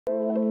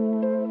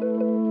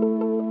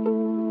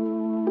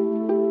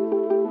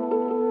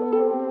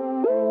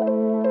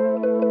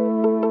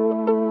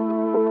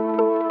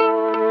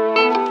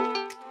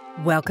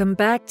Welcome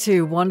back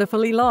to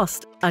Wanderfully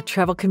Lost, a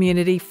travel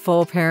community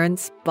for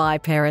parents by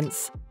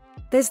parents.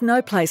 There's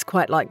no place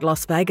quite like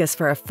Las Vegas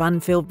for a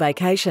fun-filled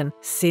vacation.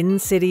 Sin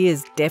City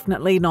is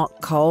definitely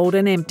not cold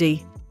and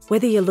empty.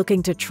 Whether you're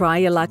looking to try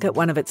your luck at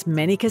one of its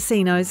many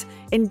casinos,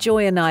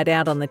 enjoy a night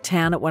out on the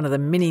town at one of the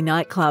mini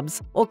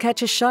nightclubs, or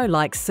catch a show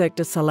like Cirque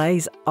du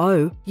Soleil's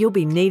O, you'll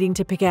be needing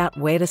to pick out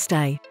where to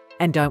stay.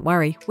 And don't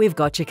worry, we've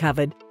got you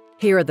covered.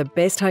 Here are the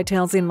best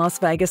hotels in Las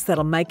Vegas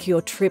that'll make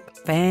your trip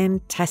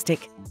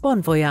fantastic.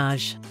 Bon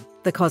voyage.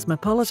 The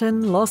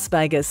Cosmopolitan, Las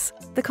Vegas.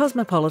 The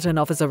Cosmopolitan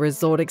offers a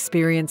resort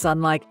experience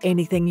unlike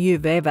anything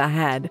you've ever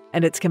had,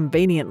 and it's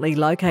conveniently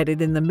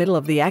located in the middle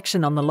of the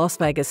action on the Las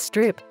Vegas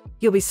Strip.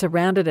 You'll be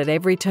surrounded at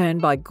every turn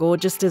by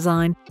gorgeous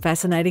design,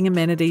 fascinating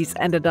amenities,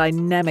 and a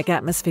dynamic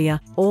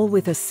atmosphere, all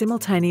with a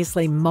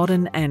simultaneously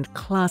modern and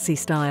classy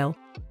style.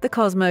 The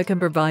Cosmo can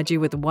provide you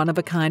with a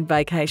one-of-a-kind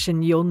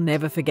vacation you'll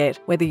never forget,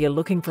 whether you're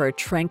looking for a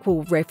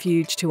tranquil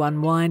refuge to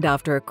unwind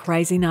after a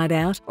crazy night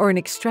out or an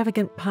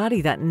extravagant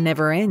party that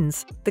never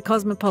ends. The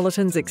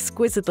Cosmopolitan's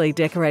exquisitely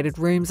decorated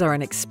rooms are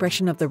an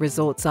expression of the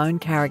resort's own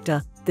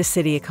character. The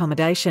city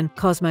accommodation,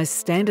 Cosmo's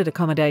standard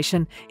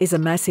accommodation, is a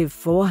massive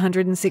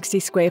 460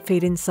 square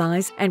feet in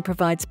size and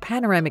provides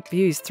panoramic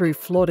views through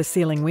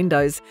floor-to-ceiling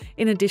windows,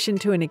 in addition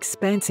to an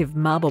expansive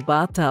marble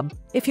bathtub.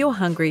 If you're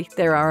hungry,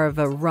 there are a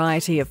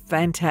variety of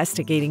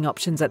fantastic eating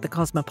options at the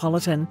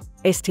Cosmopolitan.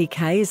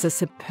 STK is a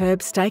superb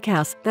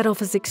steakhouse that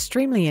offers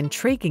extremely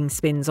intriguing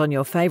spins on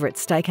your favourite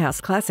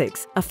steakhouse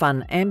classics, a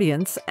fun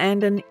ambience,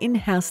 and an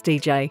in-house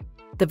DJ.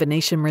 The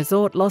Venetian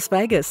Resort, Las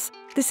Vegas.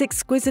 This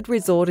exquisite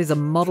resort is a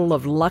model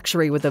of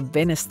luxury with a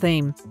Venice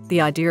theme.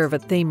 The idea of a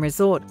theme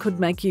resort could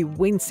make you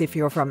wince if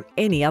you're from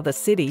any other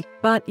city,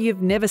 but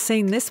you've never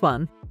seen this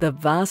one. The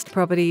vast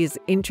property is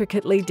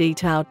intricately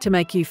detailed to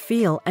make you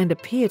feel and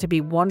appear to be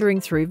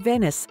wandering through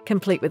Venice,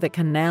 complete with a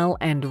canal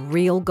and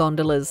real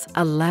gondolas,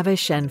 a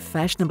lavish and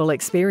fashionable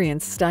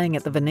experience staying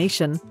at the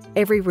Venetian.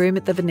 Every room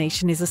at the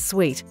Venetian is a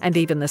suite, and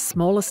even the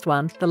smallest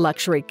one, the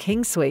luxury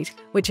King Suite,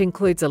 which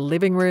includes a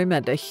living room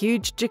and a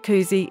huge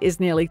jacuzzi, is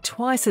nearly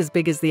twice as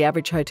big as the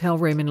average hotel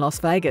room in Las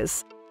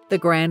Vegas. The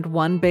grand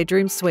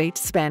one-bedroom suite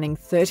spanning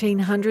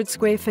 1,300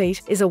 square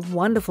feet is a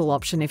wonderful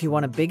option if you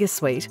want a bigger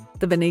suite.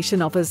 The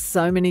Venetian offers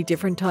so many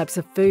different types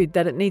of food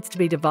that it needs to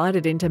be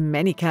divided into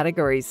many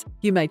categories.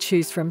 You may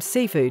choose from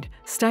seafood,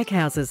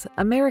 steakhouses,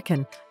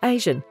 American,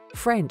 Asian,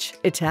 French,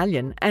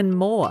 Italian, and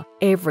more.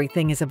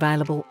 Everything is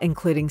available,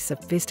 including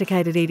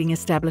sophisticated eating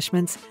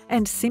establishments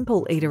and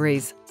simple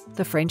eateries.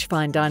 The French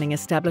fine dining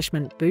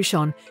establishment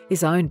Bouchon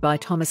is owned by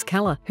Thomas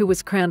Keller, who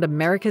was crowned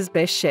America's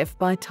Best Chef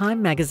by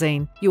Time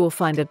magazine. You will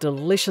find a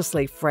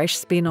deliciously fresh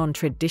spin on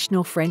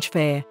traditional French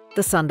fare.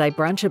 The Sunday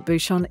brunch at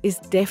Bouchon is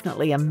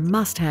definitely a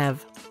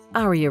must-have.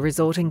 Aria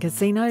Resort and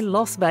Casino,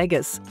 Las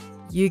Vegas.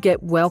 You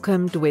get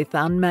welcomed with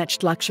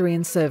unmatched luxury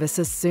and service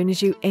as soon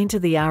as you enter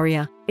the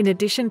Aria. In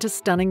addition to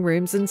stunning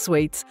rooms and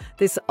suites,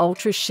 this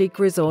ultra-chic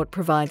resort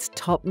provides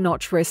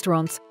top-notch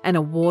restaurants, an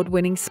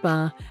award-winning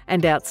spa,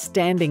 and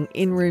outstanding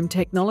in-room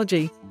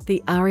technology.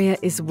 The Aria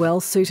is well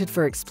suited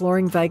for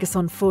exploring Vegas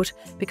on foot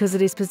because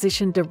it is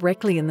positioned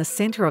directly in the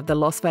center of the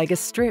Las Vegas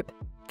Strip.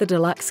 The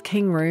Deluxe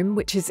King Room,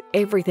 which is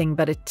everything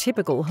but a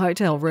typical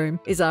hotel room,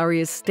 is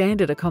Aria's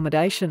standard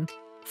accommodation.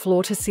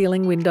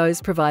 Floor-to-ceiling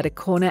windows provide a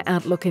corner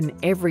outlook in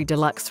every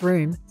deluxe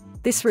room.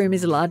 This room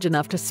is large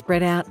enough to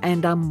spread out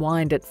and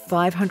unwind at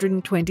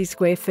 520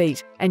 square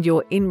feet, and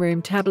your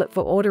in-room tablet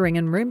for ordering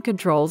and room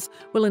controls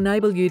will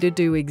enable you to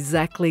do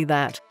exactly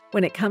that.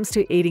 When it comes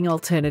to eating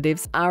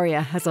alternatives, Aria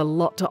has a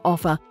lot to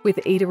offer, with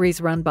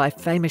eateries run by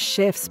famous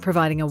chefs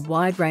providing a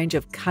wide range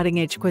of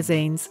cutting-edge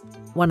cuisines.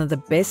 One of the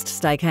best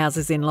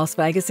steakhouses in Las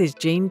Vegas is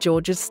Jean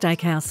George's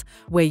Steakhouse,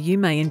 where you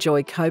may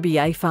enjoy Kobe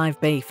A5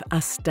 beef, a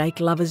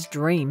steak lover's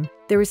dream.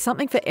 There is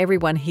something for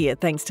everyone here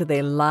thanks to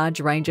their large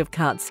range of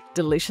cuts,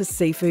 delicious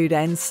seafood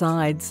and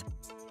sides.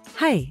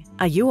 Hey,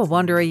 are you a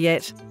wanderer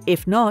yet?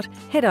 If not,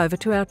 head over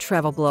to our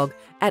travel blog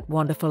at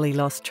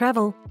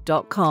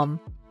wanderfullylosttravel.com.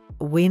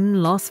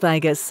 Wynn Las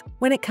Vegas.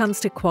 When it comes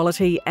to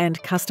quality and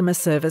customer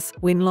service,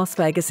 Wynn Las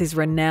Vegas is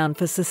renowned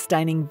for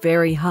sustaining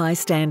very high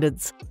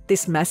standards.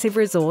 This massive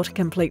resort,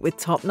 complete with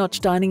top-notch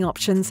dining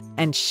options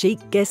and chic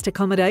guest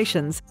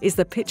accommodations, is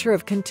the picture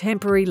of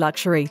contemporary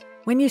luxury.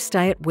 When you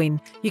stay at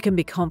Wynn, you can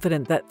be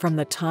confident that from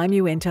the time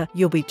you enter,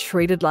 you'll be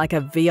treated like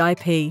a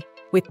VIP.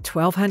 With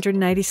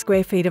 1,280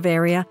 square feet of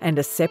area and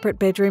a separate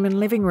bedroom and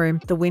living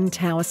room, the Wynn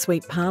Tower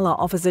Suite Parlour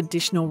offers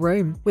additional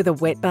room. With a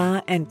wet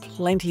bar and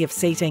plenty of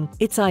seating,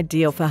 it's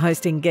ideal for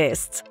hosting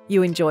guests.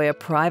 You enjoy a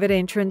private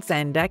entrance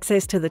and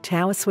access to the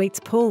Tower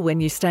Suites pool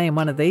when you stay in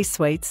one of these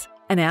suites.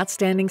 An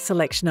outstanding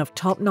selection of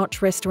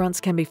top-notch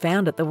restaurants can be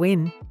found at the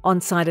Wynn.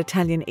 On-site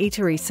Italian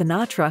eatery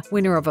Sinatra,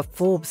 winner of a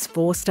Forbes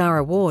 4-star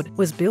award,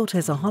 was built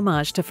as a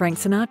homage to Frank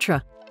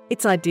Sinatra.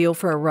 It's ideal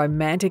for a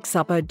romantic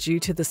supper due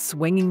to the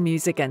swinging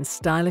music and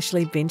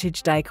stylishly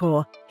vintage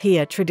decor.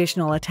 Here,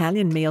 traditional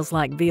Italian meals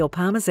like veal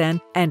parmesan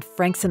and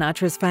Frank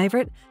Sinatra's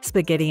favourite,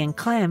 spaghetti and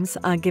clams,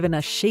 are given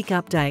a chic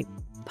update.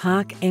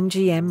 Park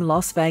MGM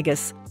Las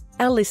Vegas.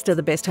 Our list of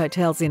the best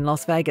hotels in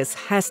Las Vegas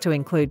has to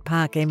include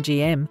Park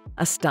MGM,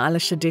 a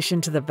stylish addition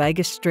to the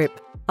Vegas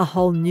Strip. A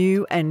whole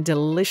new and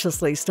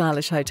deliciously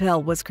stylish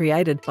hotel was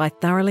created by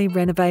thoroughly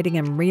renovating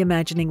and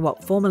reimagining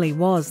what formerly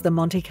was the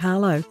Monte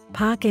Carlo.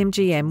 Park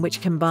MGM,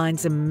 which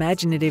combines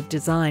imaginative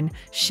design,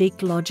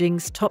 chic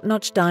lodgings,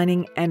 top-notch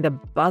dining, and a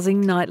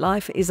buzzing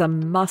nightlife, is a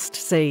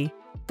must-see.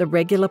 The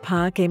regular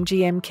Park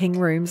MGM King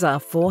rooms are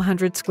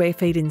 400 square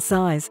feet in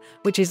size,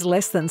 which is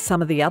less than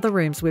some of the other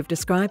rooms we've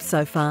described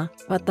so far,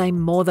 but they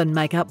more than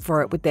make up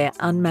for it with their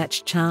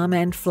unmatched charm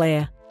and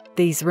flair.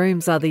 These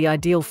rooms are the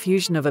ideal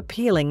fusion of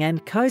appealing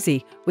and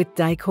cozy, with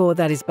decor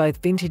that is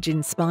both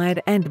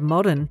vintage-inspired and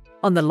modern.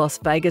 On the Las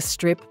Vegas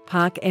Strip,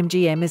 Park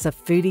MGM is a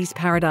foodie's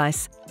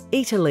paradise.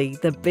 Eataly,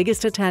 the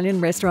biggest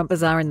Italian restaurant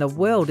bazaar in the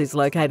world, is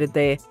located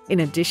there, in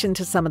addition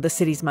to some of the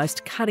city's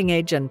most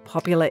cutting-edge and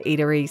popular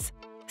eateries.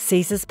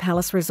 Caesars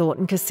Palace Resort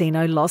and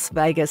Casino, Las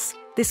Vegas.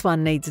 This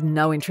one needs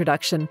no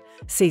introduction.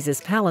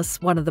 Caesars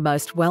Palace, one of the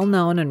most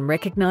well-known and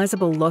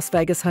recognisable Las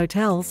Vegas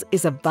hotels,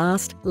 is a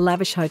vast,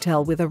 lavish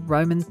hotel with a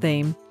Roman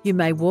theme. You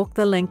may walk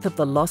the length of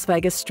the Las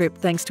Vegas Strip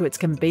thanks to its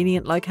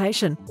convenient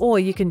location, or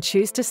you can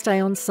choose to stay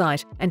on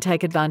site and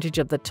take advantage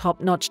of the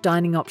top-notch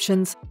dining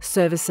options,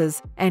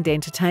 services, and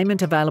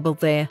entertainment available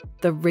there.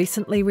 The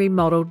recently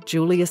remodelled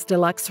Julius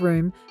Deluxe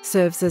Room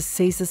serves as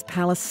Caesars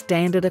Palace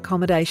standard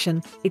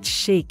accommodation. Its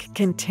chic,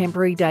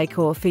 contemporary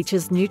decor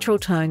features neutral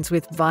tones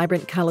with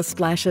vibrant colour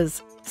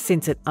splashes.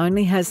 Since it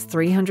only has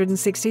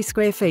 360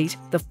 square feet,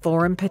 the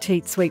Forum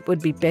Petite Suite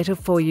would be better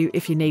for you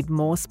if you need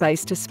more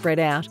space to spread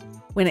out.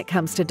 When it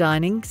comes to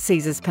dining,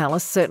 Caesars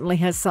Palace certainly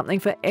has something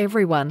for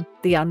everyone.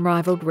 The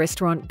unrivaled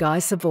restaurant Guy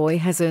Savoy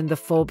has earned the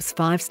Forbes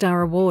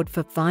 5-star award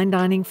for fine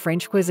dining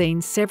French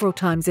cuisine several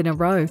times in a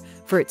row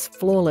for its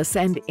flawless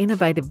and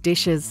innovative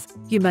dishes.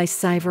 You may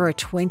savour a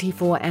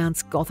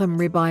 24-ounce Gotham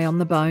ribeye on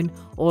the bone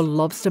or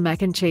lobster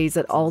mac and cheese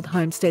at Old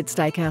Homestead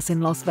Steakhouse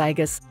in Las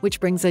Vegas, which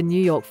brings a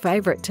New York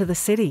favourite to the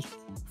city.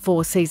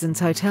 Four Seasons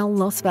Hotel,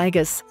 Las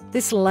Vegas.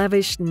 This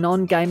lavish,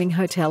 non-gaming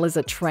hotel is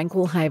a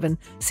tranquil haven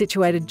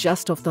situated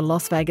just off the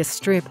Las Vegas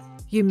Strip.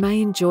 You may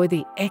enjoy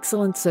the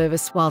excellent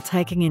service while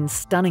taking in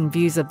stunning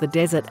views of the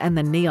desert and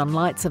the neon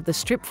lights of the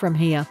Strip from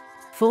here.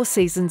 Four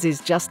Seasons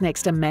is just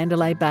next to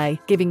Mandalay Bay,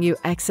 giving you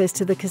access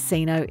to the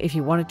casino if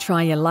you want to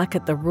try your luck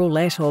at the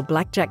roulette or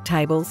blackjack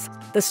tables.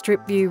 The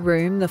Strip View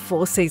Room, the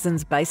Four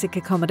Seasons basic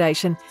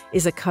accommodation,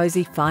 is a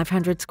cosy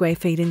 500 square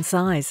feet in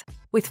size.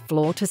 With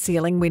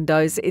floor-to-ceiling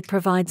windows, it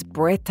provides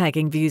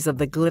breathtaking views of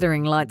the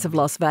glittering lights of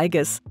Las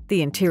Vegas.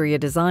 The interior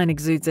design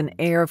exudes an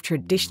air of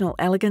traditional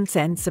elegance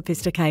and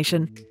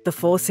sophistication. The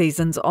Four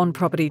Seasons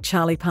on-property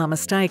Charlie Palmer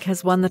Steak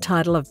has won the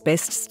title of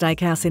Best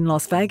Steakhouse in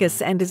Las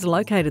Vegas and is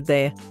located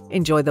there.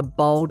 Enjoy the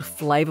bold,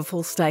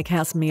 flavourful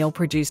steakhouse meal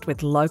produced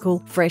with local,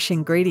 fresh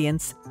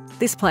ingredients.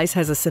 This place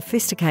has a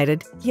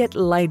sophisticated, yet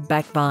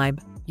laid-back vibe.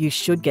 You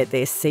should get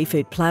their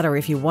seafood platter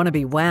if you want to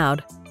be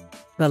wowed.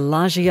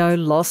 Bellagio,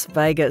 Las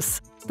Vegas.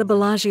 The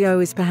Bellagio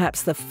is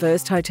perhaps the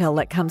first hotel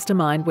that comes to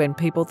mind when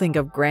people think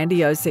of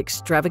grandiose,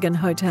 extravagant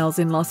hotels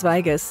in Las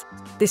Vegas.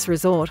 This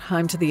resort,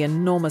 home to the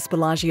enormous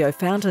Bellagio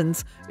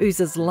fountains,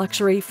 oozes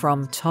luxury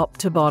from top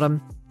to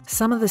bottom.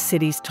 Some of the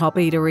city's top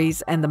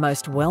eateries and the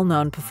most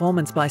well-known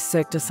performance by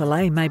Cirque du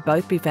Soleil may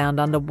both be found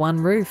under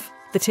one roof.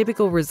 The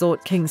typical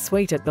resort king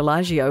suite at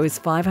Bellagio is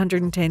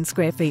 510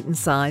 square feet in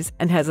size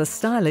and has a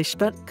stylish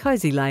but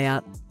cosy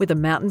layout. With a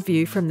mountain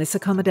view from this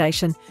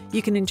accommodation,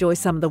 you can enjoy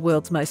some of the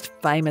world's most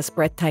famous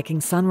breathtaking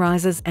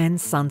sunrises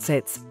and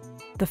sunsets.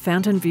 The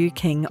Fountain View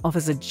King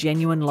offers a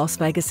genuine Las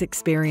Vegas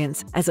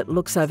experience as it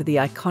looks over the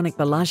iconic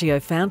Bellagio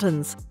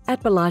fountains.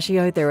 At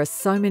Bellagio, there are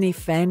so many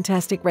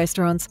fantastic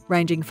restaurants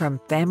ranging from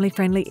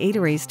family-friendly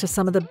eateries to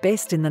some of the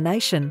best in the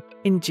nation.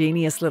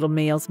 Ingenious little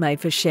meals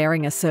made for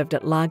sharing are served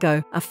at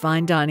Lago, a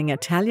fine dining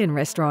Italian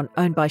restaurant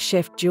owned by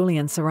chef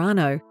Julian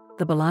Serrano.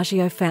 The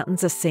Bellagio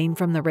fountains are seen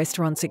from the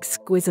restaurant's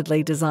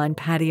exquisitely designed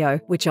patio,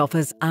 which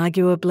offers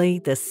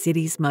arguably the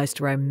city's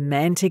most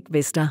romantic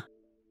vista.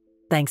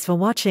 Thanks for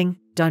watching.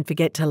 Don't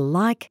forget to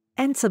like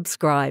and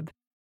subscribe.